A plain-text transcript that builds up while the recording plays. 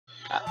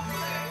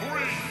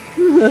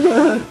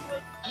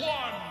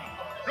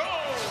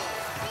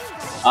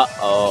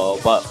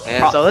But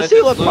so let's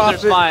see what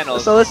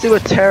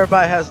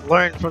Terabite has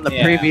learned from the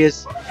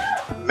previous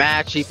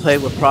match he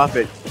played with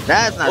Prophet.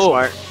 That's not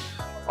smart.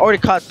 Already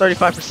caught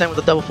 35% with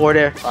the double forward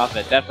air.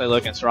 Prophet definitely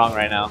looking strong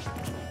right now.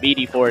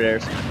 BD forward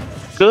airs.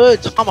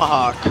 Good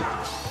tomahawk.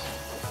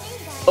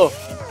 Oh.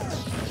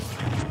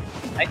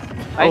 Nice.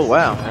 Oh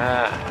wow.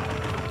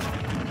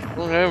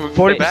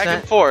 40 back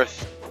and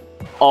forth.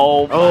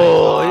 Oh my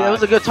god. Yeah, that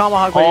was a good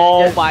tomahawk.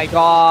 Oh my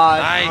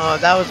god. Nice. Oh,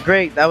 that was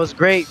great. That was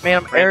great. Made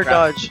him air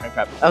dodge.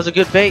 That was a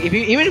good bait.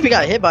 Even if he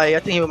got hit by it, I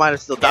think he might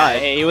have still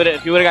died. Yeah, he would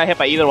if he would have got hit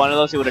by either one of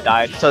those, he would have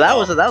died. So that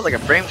was like a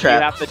frame trap.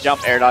 You have to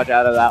jump air dodge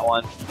out of that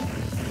one.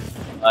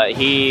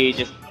 He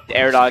just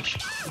air dodge.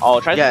 Oh,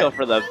 tries to go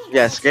for the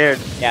scared.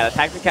 Yeah, the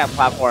taxi cab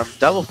platform.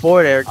 Double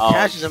forward air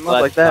catches him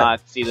up like that.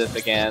 Let's not see this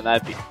again.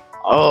 That'd be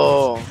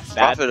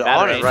bad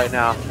on it right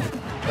now.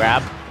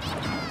 Grab.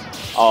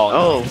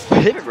 Oh,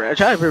 pivot grab.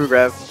 Try to pivot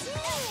grab.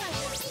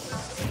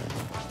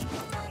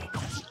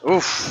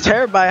 Oof.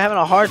 Terabite having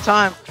a hard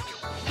time.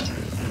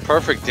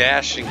 Perfect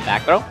dashing.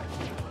 Back throw.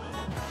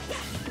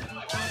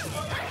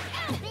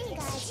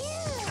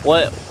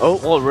 What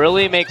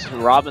really makes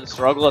Robin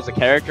struggle as a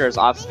character is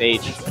off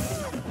stage.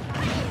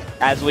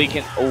 As we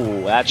can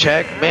that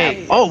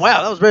checkmate. Oh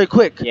wow, that was very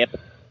quick. Yep.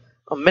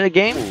 A minute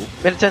game?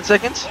 Minute 10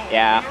 seconds?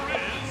 Yeah.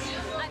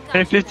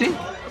 Minute 15?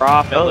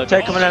 Prophet. Oh,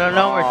 tech coming out of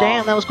nowhere.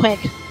 Damn, that was quick.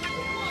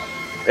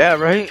 Yeah,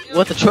 right?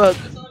 What the truck?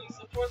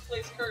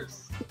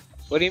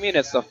 What do you mean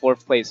it's the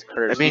 4th place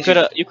curse? I mean,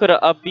 you could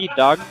have upbeat,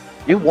 dog.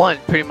 You won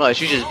pretty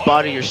much. You just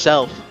body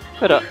yourself. You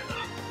could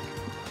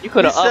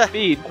have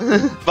upbeat.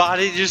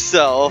 Bodied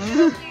yourself.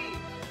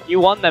 You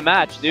won the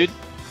match, dude.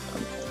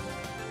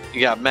 You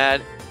got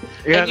mad.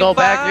 You're gonna go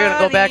back. You're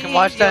gonna go back and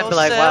watch that and be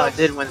like, "Wow, I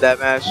did win that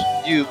match."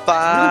 You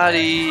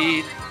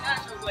bodied.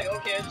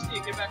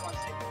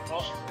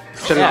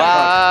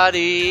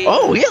 Body.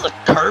 Oh, he has a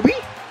Kirby.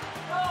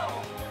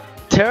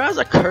 Terra has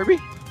a Kirby.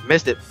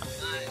 Missed it.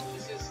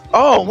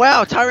 Oh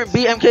wow, Tyrant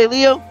beat MK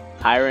Leo.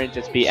 Tyrant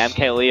just beat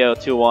MK Leo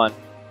 2-1.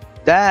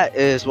 That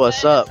is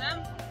what's up.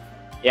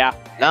 Yeah.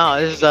 No,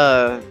 this is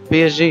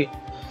PSG.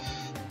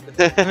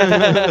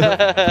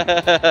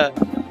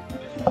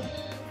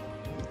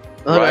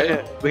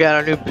 Right. We got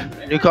our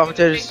new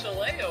commentators.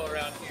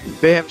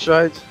 Bayham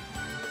Strides.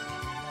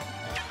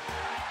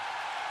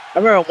 I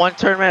remember one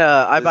tournament,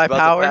 I Buy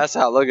Power. Pass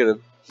out. Look at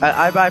him.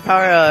 I Buy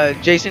Power.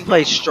 Jason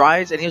played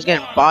Strides and he was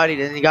getting bodied,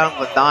 and he got him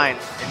with 9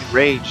 and he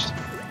raged.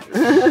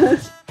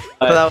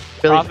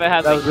 Prophet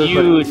has a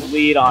huge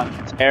lead on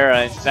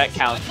Terra in set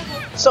count.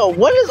 So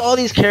what is all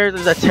these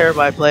characters that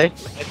Terabite play?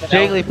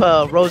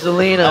 Jigglypuff,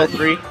 Rosalina,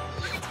 L3.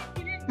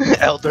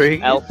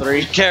 L3.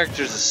 These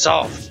characters are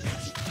soft.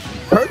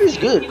 Kirby's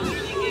good.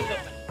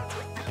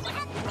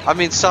 I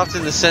mean, soft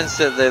in the sense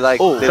that they look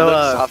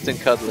soft and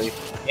cuddly.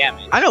 Yeah,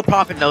 man. I know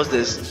Prophet knows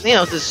this. He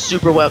knows this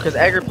super well because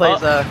Edgar plays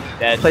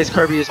plays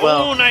Kirby as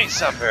well. Oh,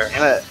 nice up here.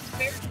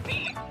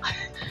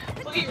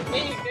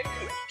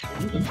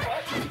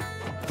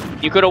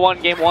 You could have won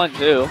game 1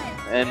 too,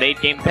 and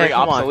made game 3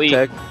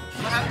 obsolete.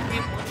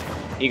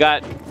 You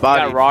got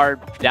RAR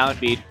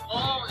downbeat.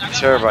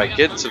 Terabite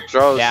getting some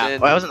throws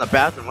in. Well, I was in the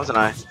bathroom, wasn't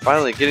I?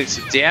 Finally getting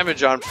some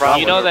damage on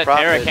Prophet. You know that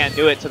Terra can't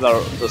do it to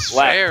the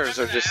flares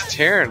are just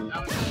tearing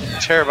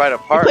Terabite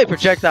apart. You play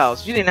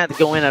projectiles. You didn't have to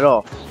go in at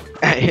all.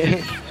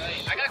 I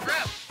got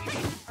grabbed.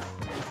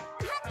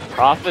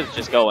 Prophet's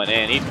just going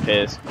in. He's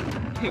pissed.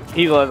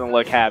 He doesn't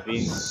look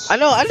happy. I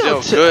know.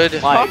 Good.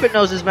 Prophet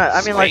knows his match.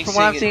 I mean, like from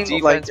what I've seen,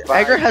 like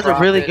Edgar has a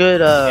really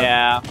good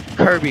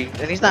Kirby,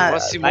 and he's not.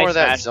 Let's see more of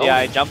that.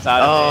 Yeah, he jumps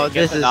out of it.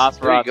 This is.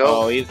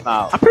 Oh, he's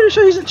not. I'm pretty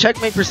sure he's in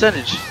checkmate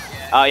percentage.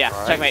 Oh yeah,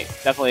 checkmate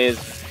definitely is.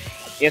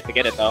 He has to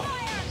get it though.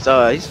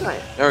 So he's not.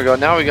 There we go.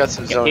 Now we got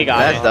some zone. He got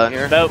That's done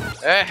here. Oh.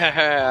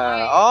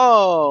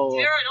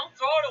 Terra, don't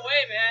throw it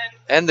away, man.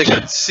 And the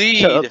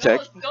concede. Don't play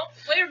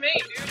your main,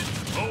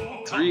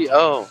 dude.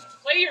 3-0.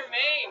 Play your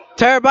main.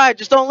 Terabite,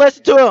 just don't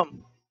listen to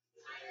him.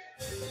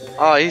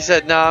 Oh, he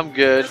said, "Nah, I'm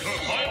good."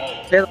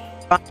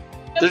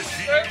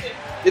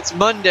 It's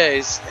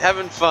Mondays,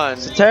 having fun.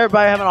 So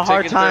Terabite having a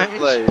hard time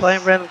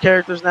playing random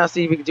characters now.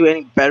 See if he can do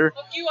any better.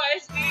 Fuck you,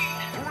 ISD.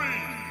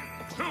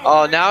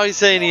 Oh, now he's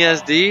saying he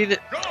has D'd.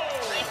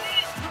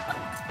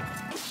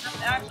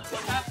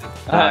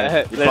 You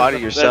body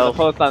yourself.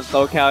 There's a post on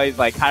SoCal. He's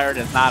like, Kyron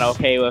is not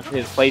okay with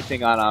his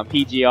placing on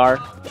PGR,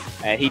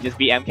 and he just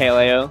beat MK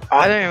Leo. Oh,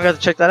 I didn't even get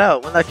to check that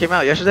out. When that came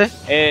out, yesterday?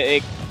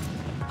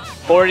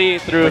 40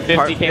 through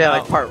 50 came out.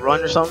 Like part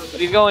run or something.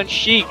 But he's going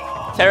Sheik.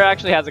 Terra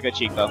actually has a good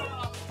Sheik though.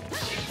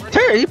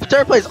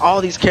 Terra plays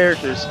all these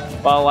characters.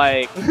 But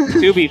like,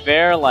 to be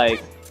fair,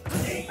 like,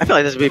 I feel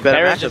like this would be a better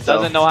Terra matchup just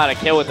doesn't know how to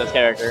kill with this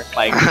character.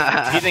 Like,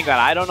 you think that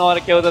I don't know how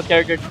to kill with this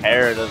character?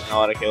 Terra doesn't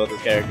know how to kill with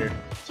this character.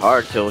 It's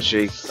hard to kill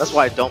Sheik. That's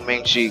why I don't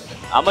main Sheik.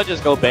 I'm gonna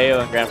just go Bayo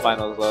in Grand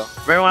Finals though.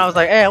 Remember when I was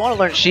like, hey, I want to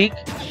learn Sheik?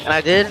 And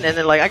I did, and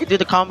then like I could do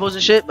the combos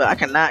and shit, but I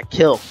cannot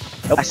kill.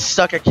 Nope. I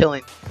suck at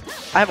killing.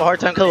 I have a hard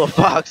time killing with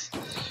Fox.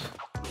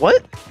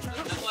 What?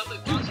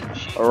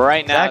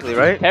 right now. Exactly,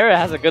 right? Terra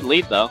has a good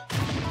lead though.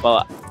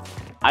 Well,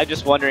 I'm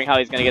just wondering how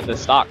he's gonna get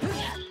this stock.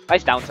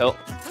 Nice down tilt.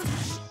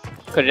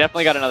 Could have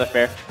definitely got another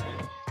fair.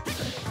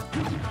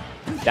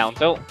 Down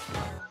tilt.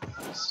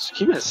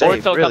 Keep it safe,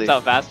 Forward tilt really. comes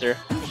out faster.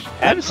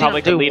 I haven't seen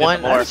him do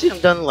one. I haven't seen him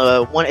done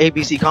one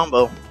ABC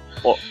combo.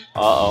 Oh,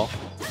 uh-oh.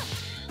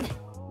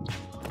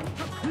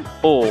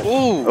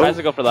 Oh, tries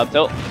to go for the up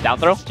tilt. Down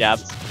throw,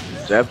 jabs.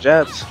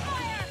 Jabs.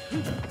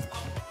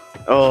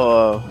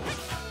 Oh,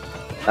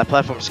 that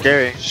platform's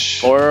scary.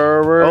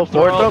 Forward. Oh,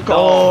 forward throw.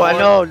 Oh, I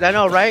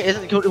know, right?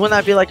 Wouldn't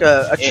that be like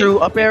a true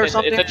up air or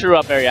something? It's a true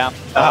up air, yeah.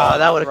 Oh,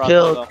 that would have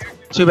killed.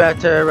 Too bad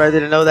Terra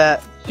didn't know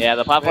that. Yeah,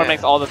 the platform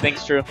makes all the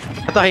things true.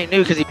 I thought he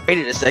knew because he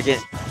waited a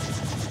second.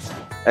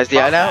 That's the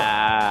eye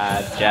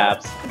out.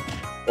 Jabs.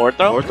 Forward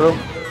throw.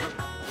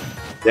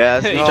 Yeah,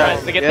 he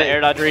tries to get the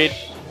air dodge read.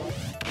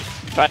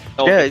 Try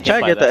to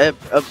get the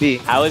up B.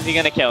 How is he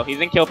gonna kill? He's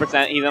in kill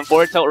percent. He's in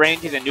forward tilt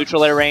range. He's in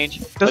neutral air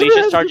range. But he's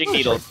just charging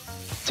needles.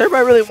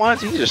 Everybody really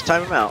wants to. You can just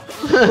time him out.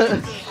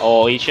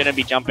 Oh, he shouldn't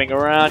be jumping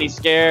around. He's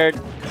scared.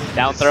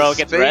 Down throw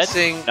gets red.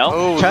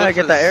 No. Trying to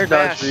get the air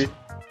dodge read.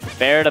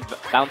 Fair to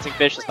bouncing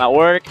fish does not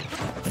work.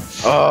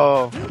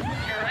 Oh.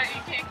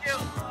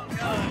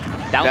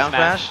 Down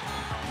smash.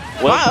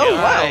 Wow. Oh,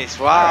 wow. Nice.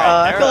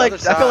 Wow. I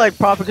feel like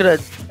Prophet could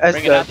have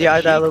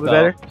DI'd that a little bit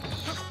better.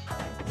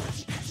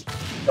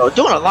 Oh,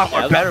 doing a lot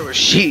more better with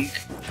Sheik.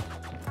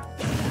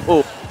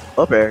 Oh,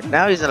 up air.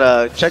 Now he's at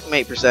a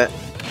checkmate percent.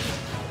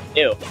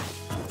 Ew.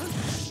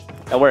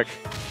 That worked.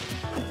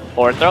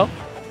 Forward throw.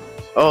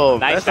 Oh,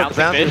 nice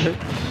bouncing fish.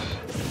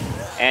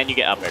 And you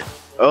get up air.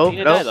 Oh,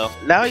 no.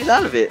 Now he's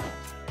out of it.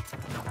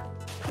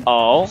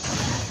 Oh.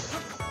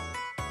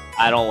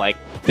 I don't like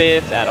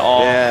this at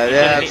all.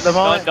 Yeah.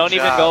 Don't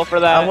even go for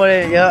that. I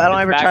wouldn't. Yeah, I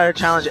don't ever try to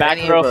challenge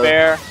any of them.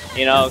 Fair.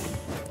 You know,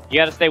 you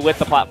got to stay with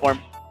the platform.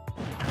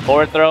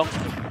 Forward throw,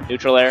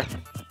 neutral air.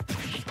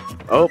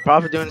 Oh,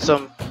 Prophet doing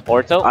some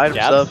forward tilt, item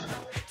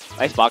stuff.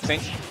 Nice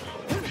boxing.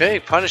 Okay,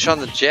 punish on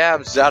the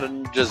jabs out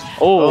of just.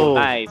 Oh,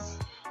 nice.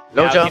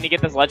 No jump. Can you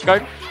get this ledge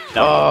guard?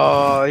 No.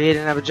 Oh, he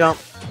didn't have a jump.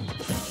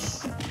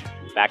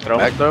 Back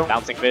throw.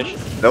 Bouncing fish.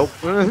 Nope.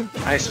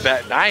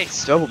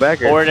 Nice. Double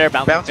back air. Forward air,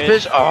 bouncing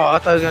fish. Oh, I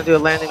thought he was gonna do a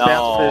landing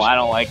bouncing fish. No, I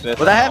don't like this.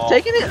 Would I have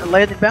taken it? A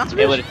landing bouncing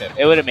fish?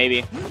 It would have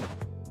maybe.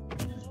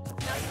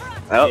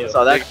 Oh,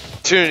 saw that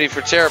opportunity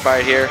for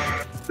Terabite here.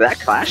 That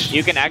clash.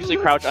 You can actually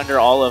crouch under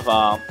all of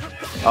those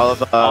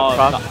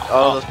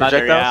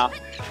projectiles. Yeah.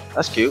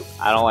 That's cute.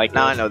 I don't like.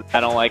 Now this. I know. I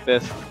don't like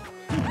this.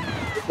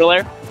 Neutral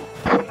air.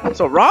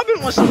 So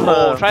Robin wants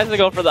to tries to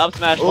go for the up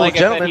smash. Like I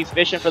said, he's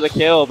fishing for the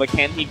kill, but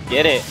can he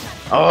get it?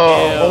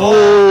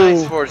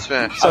 Nice forward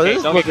smash. So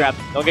okay, don't get grabbed.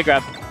 Don't get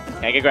grabbed.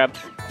 Can't get grabbed.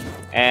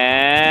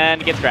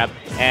 And gets grabbed.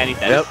 And he's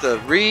dead. Yep. The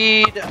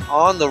read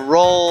on the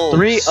roll.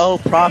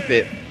 3-0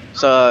 Prophet.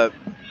 So.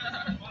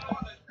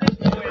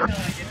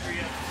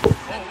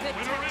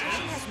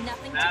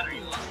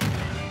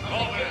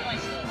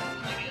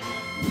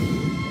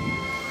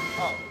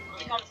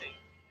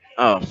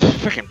 Oh,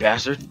 freaking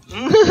bastard.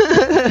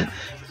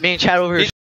 Me and Chad over here